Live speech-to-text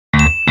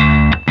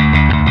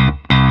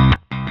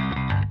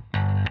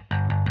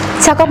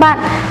Chào các bạn,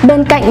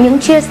 bên cạnh những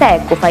chia sẻ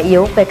của Phái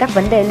Yếu về các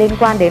vấn đề liên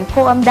quan đến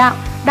khô âm đạo,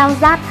 đau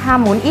rát,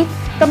 ham muốn ít,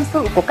 tâm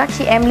sự của các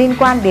chị em liên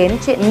quan đến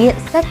chuyện nghiện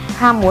sex,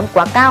 ham muốn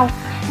quá cao,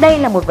 đây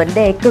là một vấn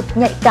đề cực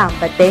nhạy cảm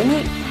và tế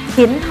nhị,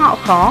 khiến họ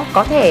khó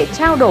có thể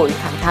trao đổi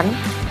thẳng thắn,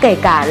 kể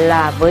cả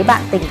là với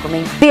bạn tình của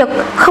mình. Việc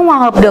không hòa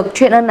hợp được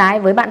chuyện ân ái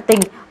với bạn tình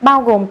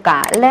bao gồm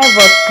cả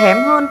level kém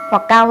hơn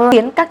hoặc cao hơn,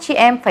 khiến các chị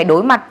em phải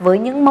đối mặt với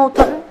những mâu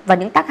thuẫn và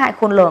những tác hại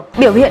khôn lường.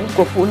 Biểu hiện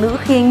của phụ nữ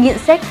khi nghiện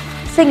sex,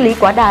 sinh lý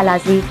quá đà là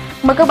gì?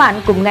 Mời các bạn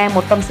cùng nghe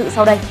một tâm sự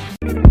sau đây.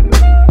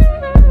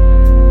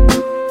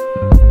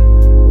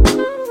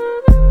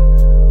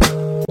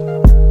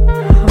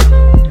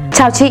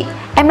 Chào chị,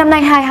 em năm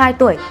nay 22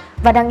 tuổi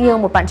và đang yêu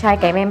một bạn trai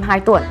kém em 2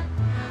 tuổi.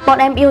 Bọn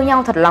em yêu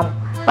nhau thật lòng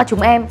và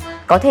chúng em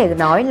có thể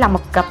nói là một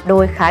cặp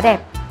đôi khá đẹp,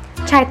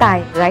 trai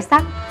tài, gái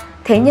sắc.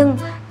 Thế nhưng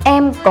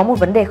em có một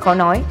vấn đề khó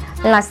nói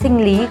là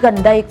sinh lý gần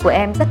đây của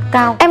em rất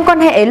cao. Em quan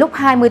hệ lúc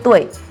 20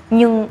 tuổi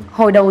nhưng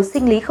hồi đầu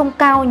sinh lý không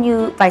cao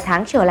như vài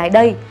tháng trở lại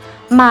đây.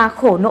 Mà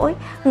khổ nỗi,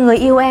 người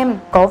yêu em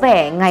có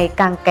vẻ ngày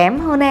càng kém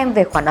hơn em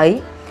về khoản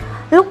ấy.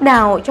 Lúc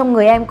nào trong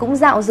người em cũng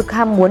dạo dực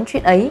ham muốn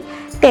chuyện ấy,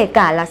 kể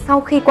cả là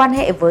sau khi quan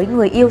hệ với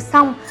người yêu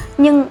xong,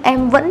 nhưng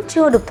em vẫn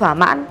chưa được thỏa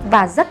mãn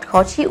và rất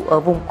khó chịu ở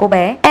vùng cô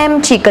bé.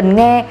 Em chỉ cần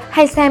nghe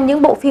hay xem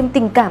những bộ phim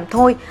tình cảm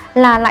thôi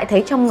là lại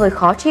thấy trong người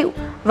khó chịu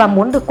và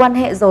muốn được quan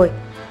hệ rồi.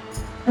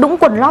 Đũng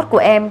quần lót của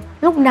em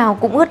lúc nào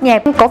cũng ướt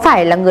nhẹp. Có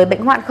phải là người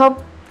bệnh hoạn không?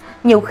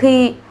 Nhiều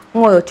khi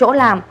ngồi ở chỗ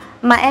làm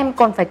mà em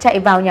còn phải chạy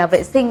vào nhà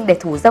vệ sinh để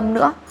thủ dâm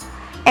nữa.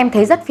 Em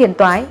thấy rất phiền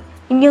toái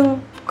nhưng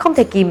không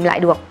thể kìm lại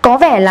được. Có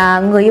vẻ là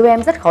người yêu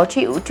em rất khó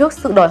chịu trước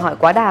sự đòi hỏi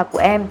quá đà của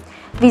em.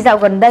 Vì dạo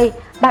gần đây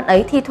bạn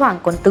ấy thi thoảng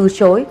còn từ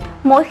chối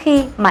mỗi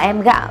khi mà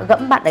em gạ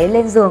gẫm bạn ấy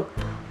lên giường.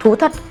 Thú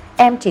thật,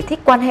 em chỉ thích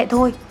quan hệ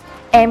thôi.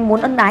 Em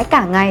muốn ân ái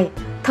cả ngày.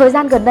 Thời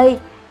gian gần đây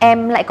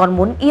em lại còn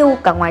muốn yêu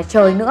cả ngoài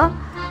trời nữa.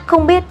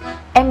 Không biết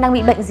em đang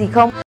bị bệnh gì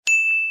không?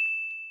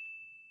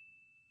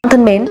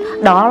 Thân mến,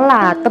 đó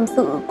là tâm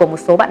sự của một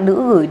số bạn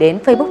nữ gửi đến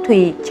Facebook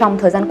Thùy trong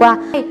thời gian qua.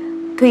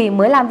 Thùy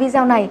mới làm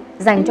video này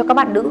dành cho các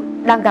bạn nữ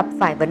đang gặp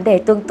phải vấn đề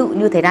tương tự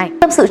như thế này.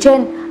 Tâm sự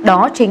trên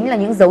đó chính là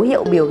những dấu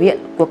hiệu biểu hiện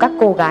của các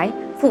cô gái,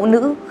 phụ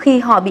nữ khi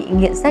họ bị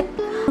nghiện sex.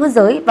 Nữ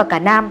giới và cả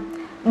nam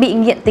bị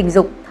nghiện tình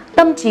dục,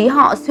 tâm trí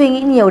họ suy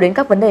nghĩ nhiều đến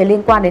các vấn đề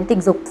liên quan đến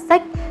tình dục.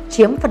 Sex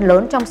chiếm phần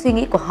lớn trong suy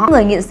nghĩ của họ.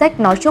 Người nghiện sex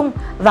nói chung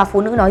và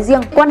phụ nữ nói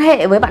riêng, quan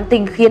hệ với bạn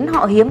tình khiến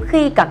họ hiếm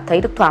khi cảm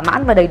thấy được thỏa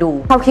mãn và đầy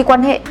đủ. Sau khi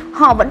quan hệ,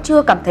 họ vẫn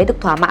chưa cảm thấy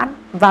được thỏa mãn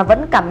và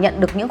vẫn cảm nhận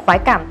được những khoái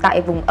cảm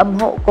tại vùng âm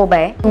hộ cô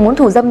bé. Muốn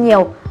thủ dâm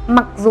nhiều,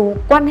 mặc dù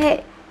quan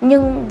hệ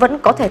nhưng vẫn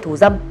có thể thủ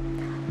dâm.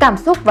 Cảm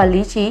xúc và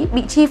lý trí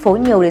bị chi phối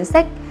nhiều đến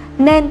sex,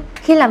 nên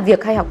khi làm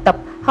việc hay học tập,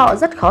 họ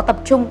rất khó tập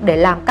trung để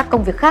làm các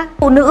công việc khác.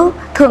 Phụ nữ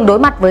thường đối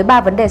mặt với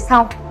 3 vấn đề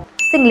sau: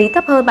 sinh lý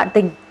thấp hơn bạn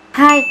tình,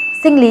 2.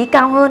 sinh lý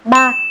cao hơn,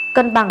 3.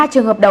 cân bằng. 2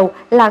 trường hợp đầu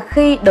là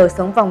khi đời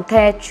sống vòng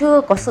the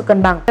chưa có sự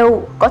cân bằng,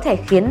 đều có thể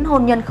khiến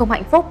hôn nhân không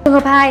hạnh phúc. Trường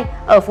hợp 2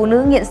 ở phụ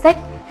nữ nghiện sex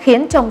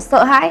khiến chồng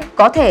sợ hãi,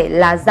 có thể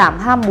là giảm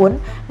ham muốn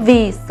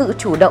vì sự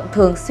chủ động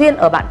thường xuyên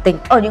ở bạn tình.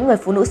 Ở những người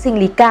phụ nữ sinh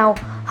lý cao,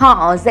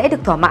 họ dễ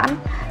được thỏa mãn,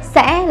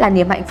 sẽ là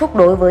niềm hạnh phúc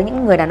đối với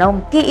những người đàn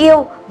ông. Khi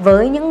yêu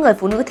với những người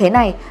phụ nữ thế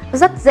này,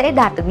 rất dễ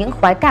đạt được những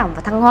khoái cảm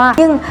và thăng hoa.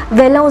 Nhưng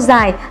về lâu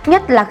dài,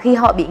 nhất là khi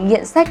họ bị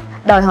nghiện sex,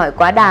 đòi hỏi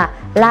quá đà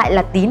lại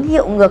là tín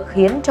hiệu ngược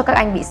khiến cho các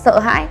anh bị sợ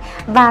hãi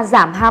và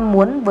giảm ham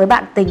muốn với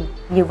bạn tình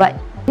như vậy.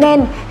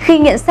 Nên khi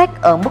nghiện sex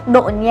ở mức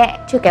độ nhẹ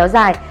chưa kéo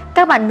dài,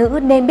 các bạn nữ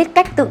nên biết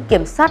cách tự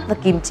kiểm soát và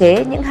kiềm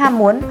chế những ham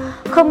muốn.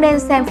 Không nên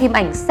xem phim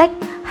ảnh sex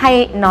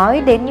hay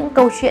nói đến những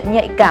câu chuyện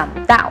nhạy cảm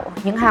tạo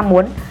những ham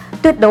muốn.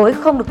 Tuyệt đối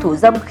không được thủ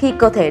dâm khi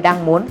cơ thể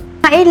đang muốn.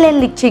 Hãy lên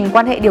lịch trình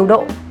quan hệ điều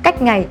độ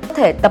cách ngày, có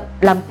thể tập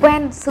làm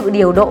quen sự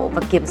điều độ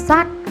và kiểm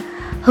soát.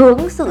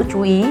 Hướng sự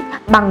chú ý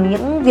bằng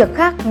những việc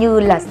khác như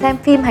là xem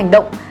phim hành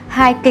động,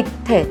 hài kịch,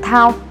 thể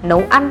thao,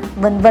 nấu ăn,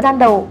 vân vân. Ban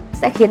đầu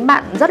sẽ khiến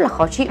bạn rất là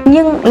khó chịu,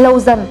 nhưng lâu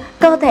dần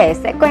cơ thể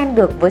sẽ quen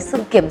được với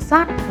sự kiểm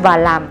soát và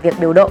làm việc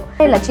điều độ.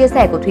 Đây là chia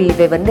sẻ của Thùy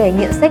về vấn đề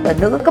nghiện sex ở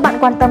nữ. Các bạn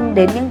quan tâm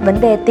đến những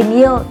vấn đề tình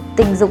yêu,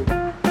 tình dục,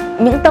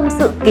 những tâm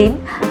sự kín,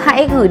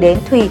 hãy gửi đến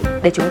Thùy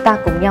để chúng ta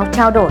cùng nhau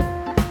trao đổi.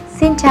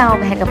 Xin chào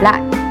và hẹn gặp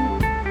lại.